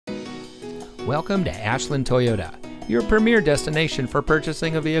Welcome to Ashland Toyota, your premier destination for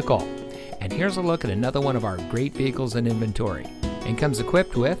purchasing a vehicle. And here's a look at another one of our great vehicles in inventory, and comes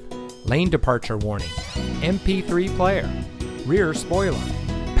equipped with lane departure warning, MP3 player, rear spoiler,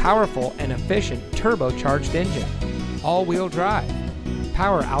 powerful and efficient turbocharged engine, all-wheel drive,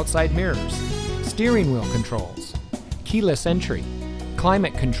 power outside mirrors, steering wheel controls, keyless entry,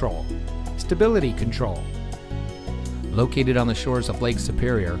 climate control, stability control. Located on the shores of Lake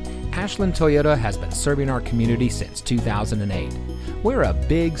Superior, Ashland Toyota has been serving our community since 2008. We're a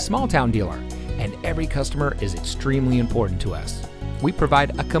big, small-town dealer, and every customer is extremely important to us. We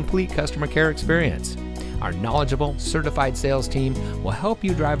provide a complete customer care experience. Our knowledgeable, certified sales team will help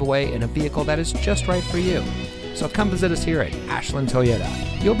you drive away in a vehicle that is just right for you. So come visit us here at Ashland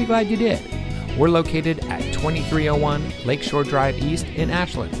Toyota. You'll be glad you did. We're located at 2301 Lakeshore Drive East in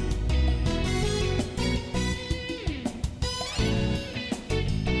Ashland.